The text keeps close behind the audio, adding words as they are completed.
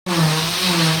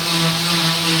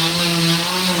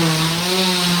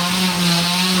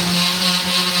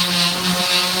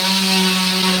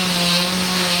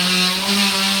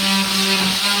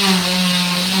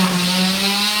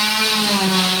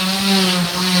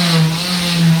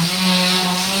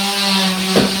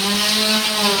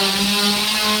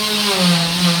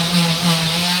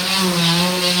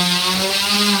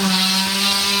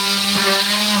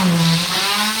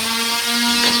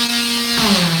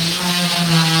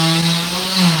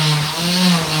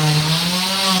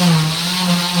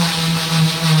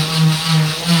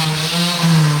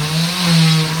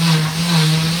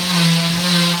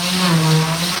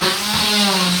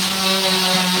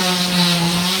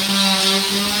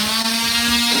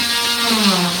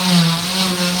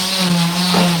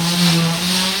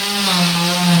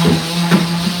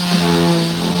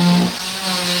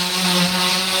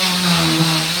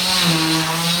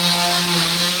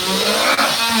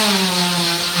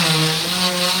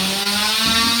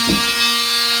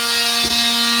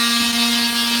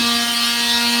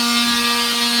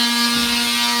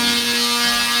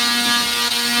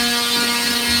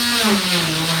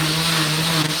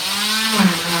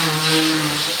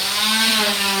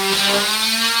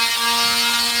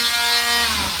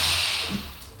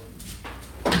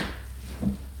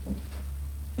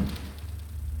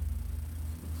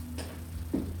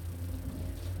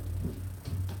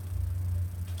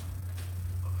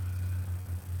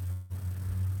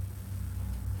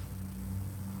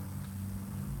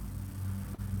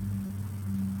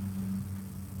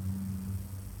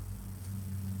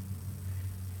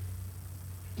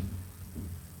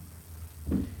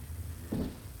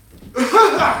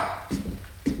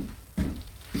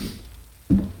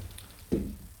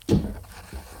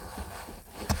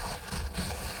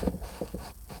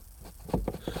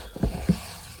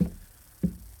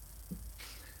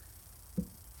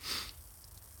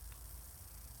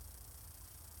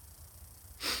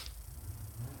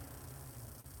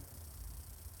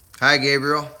Hi,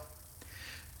 Gabriel.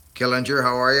 Killinger,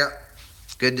 how are you?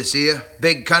 Good to see you.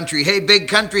 Big Country. Hey, Big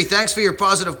Country, thanks for your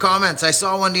positive comments. I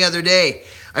saw one the other day.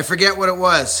 I forget what it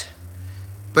was.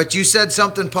 But you said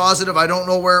something positive. I don't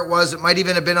know where it was. It might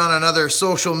even have been on another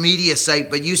social media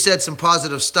site, but you said some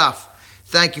positive stuff.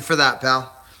 Thank you for that,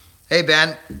 pal. Hey,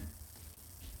 Ben.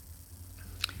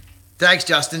 Thanks,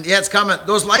 Justin. Yeah, it's coming.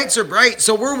 Those lights are bright.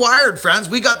 So we're wired, friends.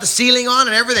 We got the ceiling on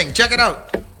and everything. Check it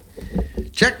out.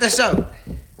 Check this out.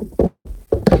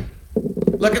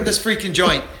 Look at this freaking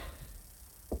joint.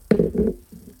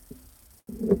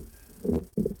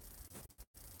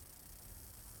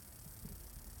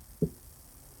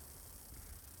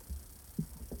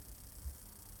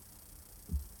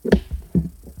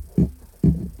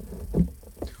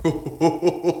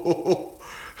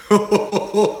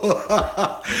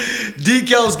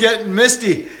 Decal's getting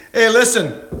misty. Hey,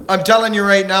 listen, I'm telling you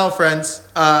right now, friends,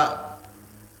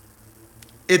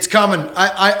 it's coming.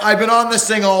 I've been on this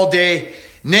thing all day.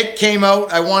 Nick came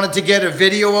out. I wanted to get a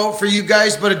video out for you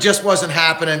guys, but it just wasn't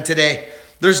happening today.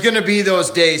 There's going to be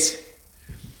those days.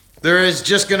 There is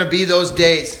just going to be those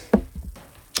days.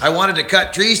 I wanted to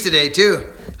cut trees today,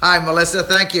 too. Hi, Melissa.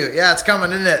 Thank you. Yeah, it's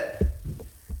coming, isn't it?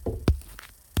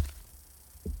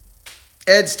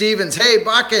 Ed Stevens, hey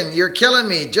Buckin, you're killing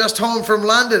me. Just home from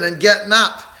London and getting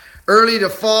up early to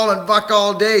fall and buck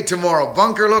all day tomorrow.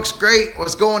 Bunker looks great.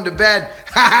 Was going to bed.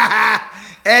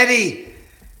 Eddie.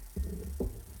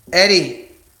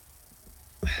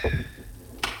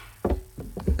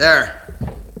 There.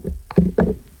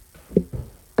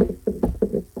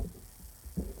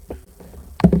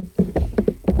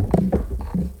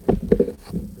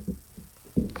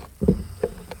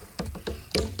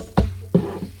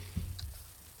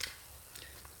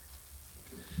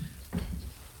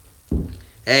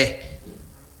 Hey,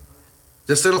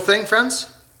 this little thing,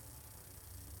 friends?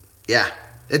 Yeah,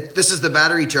 this is the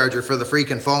battery charger for the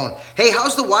freaking phone. Hey,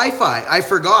 how's the Wi-Fi? I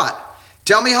forgot.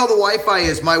 Tell me how the Wi-Fi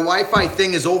is. My Wi-Fi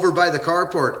thing is over by the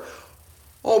carport.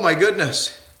 Oh my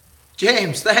goodness.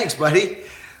 James, thanks, buddy.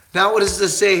 Now what does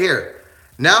this say here?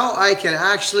 Now I can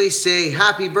actually say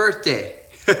happy birthday.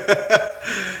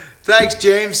 Thanks,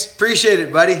 James. Appreciate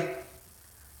it, buddy.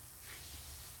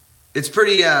 It's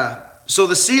pretty, so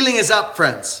the ceiling is up,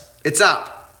 friends. It's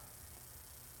up.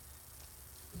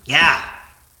 Yeah.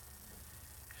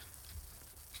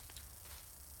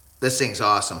 This thing's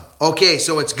awesome. Okay,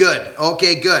 so it's good.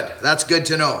 Okay, good. That's good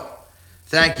to know.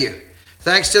 Thank you.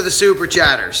 Thanks to the super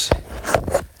chatters.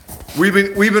 We've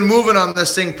been moving on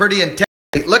this thing pretty intensely.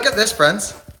 Look at this,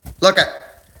 friends. Look at.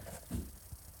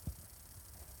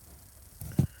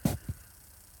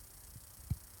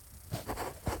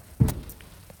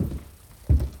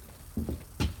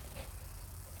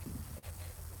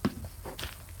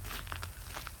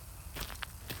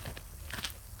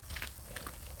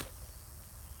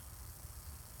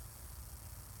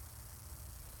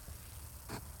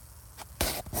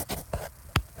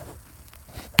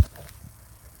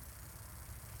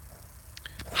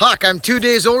 Huck, I'm 2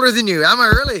 days older than you. Am I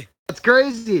really? That's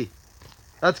crazy.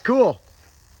 That's cool.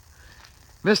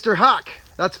 Mr. Huck,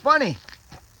 that's funny.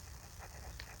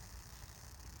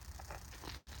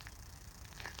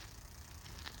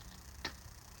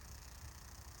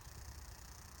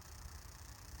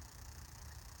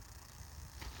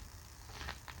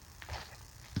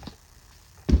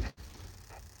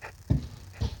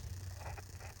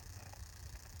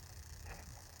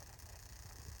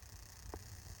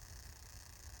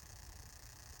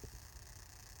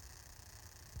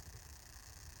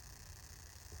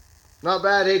 Not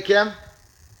bad, hey, Kim?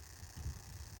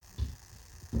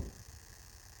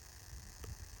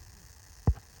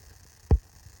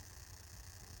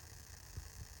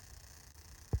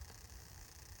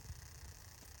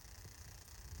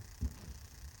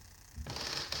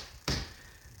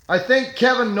 I think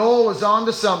Kevin Knoll is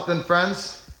onto something,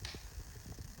 friends.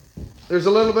 There's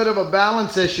a little bit of a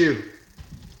balance issue.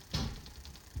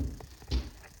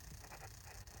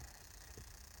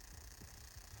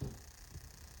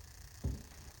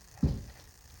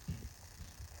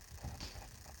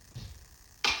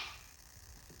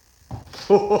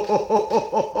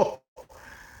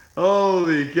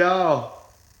 Holy cow.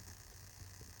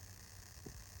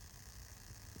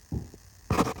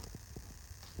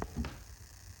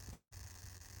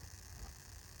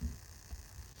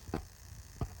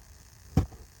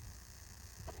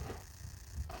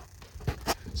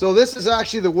 So this is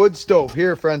actually the wood stove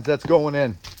here, friends, that's going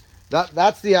in.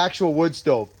 That's the actual wood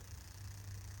stove.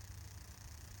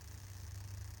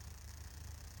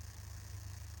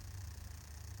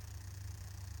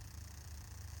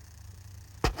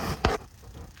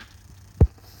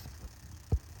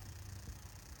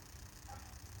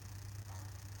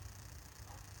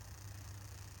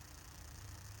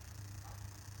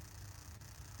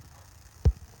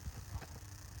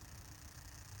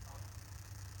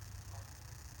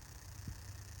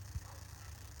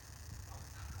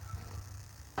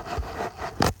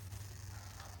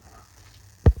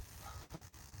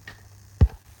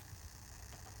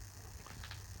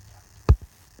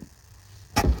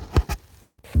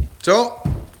 So,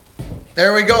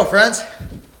 there we go, friends.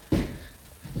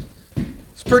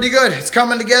 It's pretty good. It's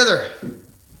coming together.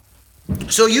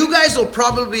 So you guys will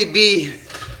probably be...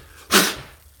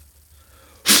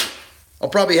 I'll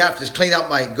probably have to clean up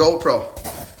my GoPro.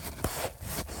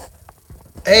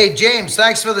 Hey, James,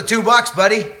 thanks for the $2,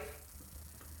 buddy.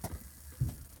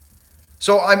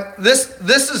 So this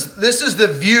is the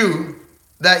view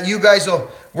that you guys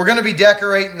will... We're going to be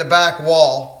decorating the back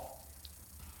wall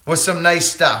with some nice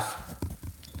stuff.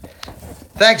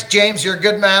 Thanks, James. You're a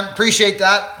good man. Appreciate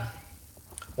that.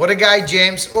 What a guy,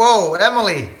 James. Whoa,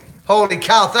 Emily. Holy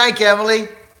cow. Thank you, Emily.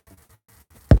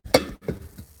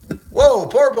 Whoa,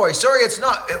 poor boy. Sorry, it's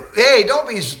not. Hey, don't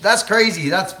be. That's crazy.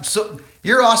 That's so.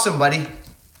 You're awesome, buddy.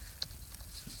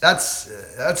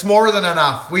 That's more than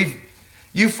enough.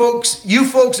 You folks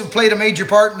have played a major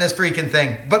part in this freaking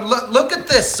thing. But look at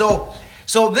this. So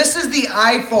this is the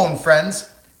iPhone, friends.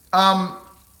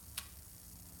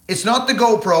 It's not the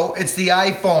GoPro, it's the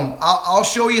iPhone. I'll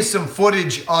show you some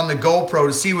footage on the GoPro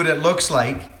to see what it looks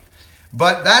like.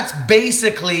 But that's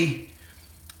basically,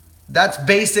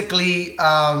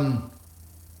 and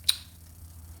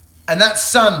that's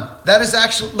sun. That is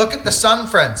actually, look at the sun,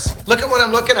 friends. Look at what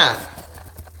I'm looking at.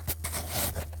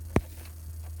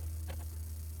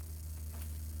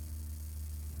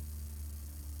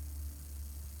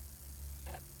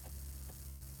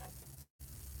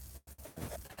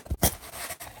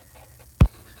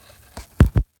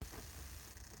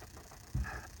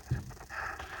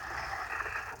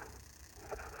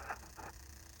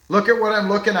 Look at what I'm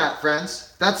looking at,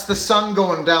 friends. That's the sun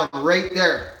going down right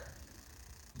there.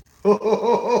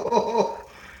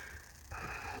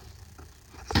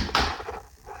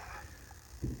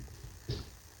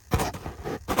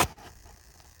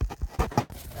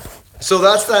 So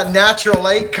that's that natural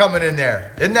light coming in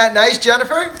there. Isn't that nice,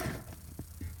 Jennifer?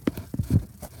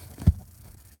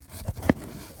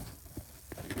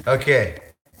 Okay.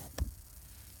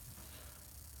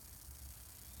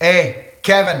 Hey,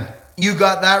 Kevin. You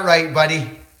got that right, buddy.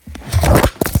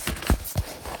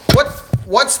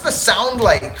 What's the sound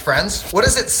like, friends? What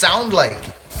does it sound like?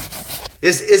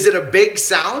 Is it a big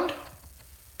sound?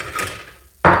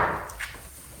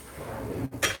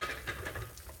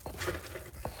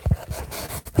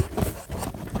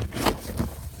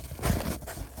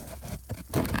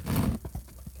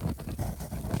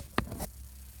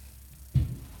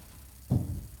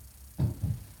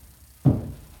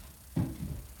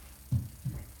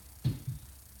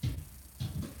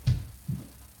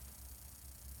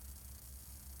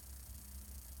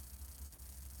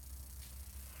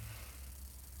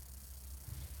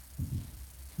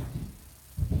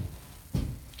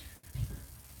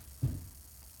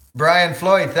 Brian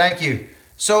Floyd, thank you.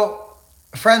 So,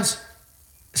 friends,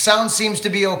 sound seems to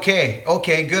be okay.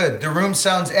 Okay, good. The room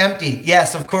sounds empty.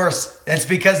 Yes, of course. It's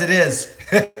because it is.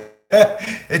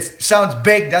 It sounds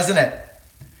big, doesn't it?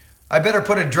 I better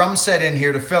put a drum set in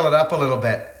here to fill it up a little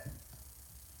bit.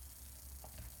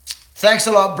 Thanks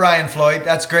a lot, Brian Floyd.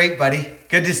 That's great, buddy.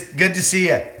 Good to see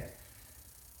you.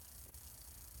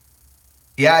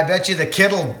 Yeah, I bet you the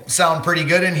kid'll sound pretty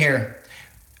good in here.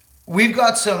 We've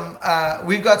got some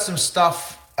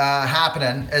stuff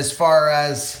happening as far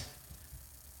as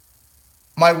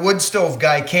my wood stove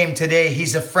guy came today.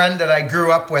 He's a friend that I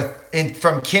grew up with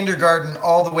from kindergarten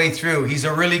all the way through. He's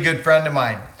a really good friend of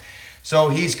mine. So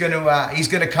he's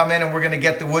gonna come in and we're gonna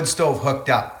get the wood stove hooked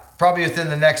up probably within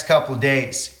the next couple of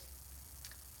days,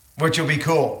 which will be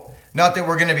cool. Not that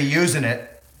we're gonna be using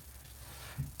it.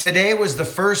 Today was the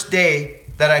first day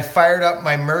that I fired up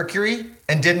my Mercury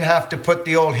and didn't have to put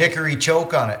the old hickory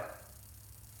choke on it.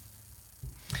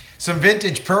 Some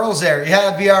vintage pearls there. Yeah,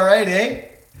 it'd be all right, eh?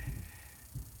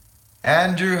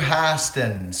 Andrew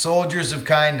Haston, Soldiers of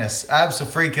Kindness.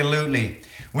 Abso-freaking-lutely.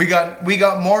 We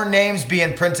got more names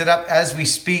being printed up as we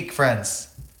speak, friends.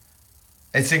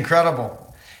 It's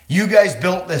incredible. You guys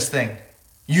built this thing.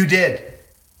 You did.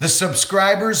 The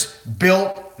subscribers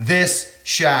built this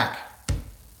shack.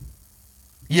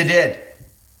 You did.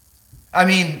 I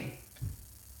mean,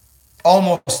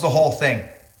 almost the whole thing.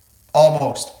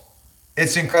 Almost.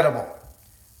 It's incredible.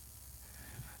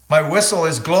 My whistle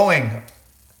is glowing.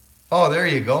 Oh, there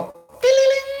you go.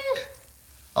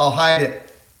 I'll hide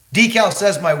it. Decal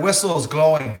says my whistle is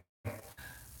glowing.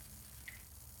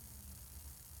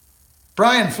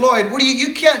 Brian Floyd, what do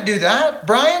you can't do that.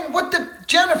 Brian, what the,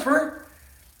 Jennifer?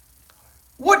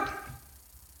 What?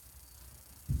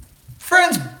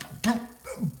 Friends,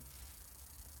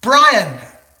 Brian,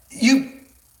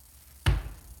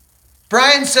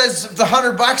 Brian says the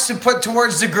 $100 to put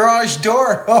towards the garage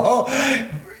door. Oh,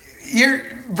 you're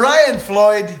Brian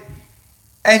Floyd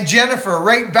and Jennifer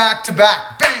right back to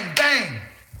back. Bang, bang.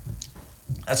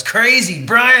 That's crazy.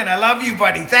 Brian, I love you,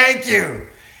 buddy. Thank you.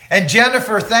 And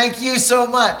Jennifer, thank you so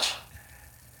much.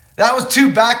 That was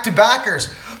 2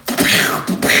 back-to-backers.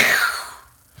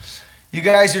 You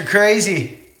guys are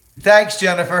crazy. Thanks,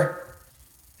 Jennifer.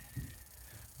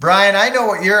 Brian, I know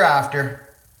what you're after.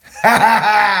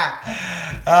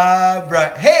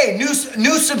 Brian. Hey,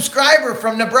 new subscriber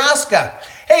from Nebraska.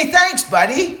 Hey, thanks,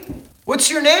 buddy. What's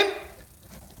your name?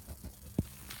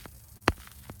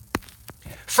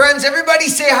 Friends, everybody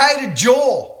say hi to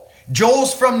Joel.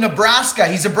 Joel's from Nebraska.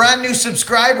 He's a brand new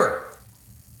subscriber.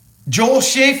 Joel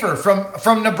Schaefer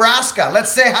from Nebraska.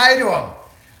 Let's say hi to him.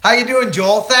 How you doing,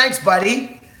 Joel? Thanks,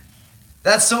 buddy.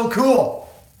 That's so cool.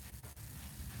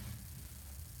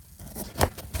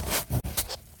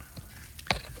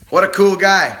 What a cool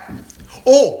guy.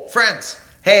 Oh, friends.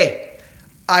 Hey,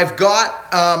 I've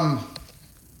got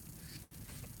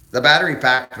the battery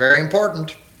pack. Very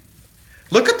important.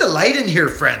 Look at the light in here,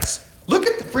 friends. Look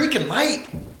at the freaking light.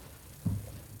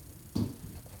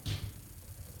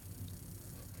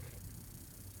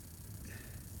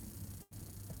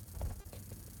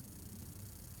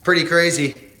 Pretty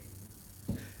crazy.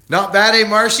 Not bad, eh,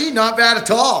 Marshy? Not bad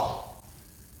at all.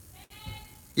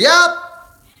 Yep.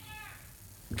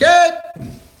 Good.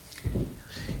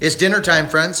 It's dinner time,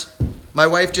 friends. My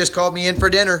wife just called me in for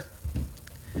dinner.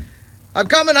 I'm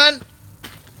coming, hon.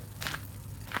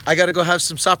 I got to go have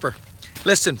some supper.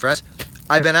 Listen, friends,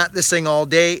 I've been at this thing all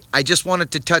day. I just wanted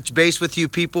to touch base with you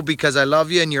people because I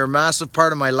love you and you're a massive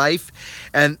part of my life.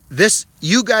 And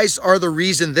you guys are the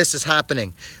reason this is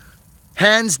happening.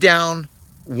 Hands down,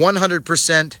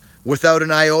 100%, without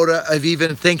an iota of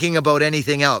even thinking about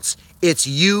anything else. It's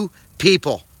you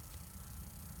people.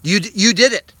 You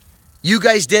did it. You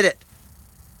guys did it.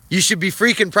 You should be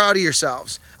freaking proud of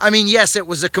yourselves. I mean, yes, it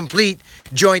was a complete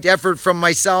joint effort from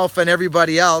myself and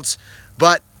everybody else,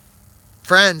 but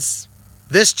friends,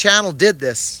 this channel did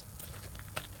this.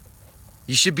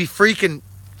 You should be freaking...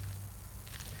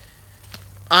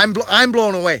 I'm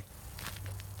blown away.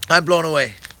 I'm blown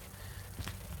away.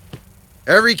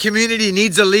 Every community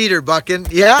needs a leader, Buckin.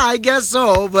 Yeah, I guess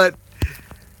so, but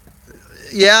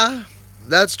yeah,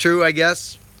 that's true, I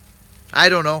guess. I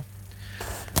don't know.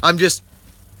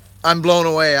 I'm blown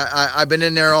away. I've been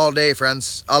in there all day,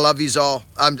 friends. I love yous all.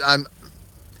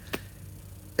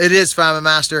 It is Famine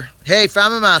Master. Hey,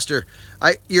 Famine Master.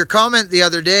 Your comment the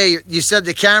other day, you said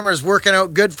the camera's working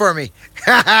out good for me.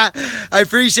 I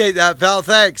appreciate that, pal.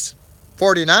 Thanks.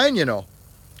 49, you know.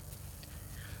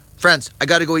 Friends, I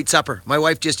got to go eat supper. My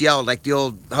wife just yelled like the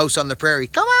old house on the prairie.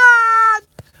 Come on!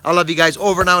 I love you guys.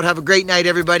 Over and out. Have a great night,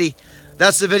 everybody.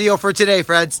 That's the video for today,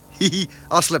 friends.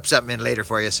 I'll slip something in later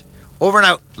for you. Over and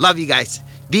out. Love you guys.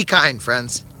 Be kind,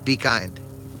 friends. Be kind.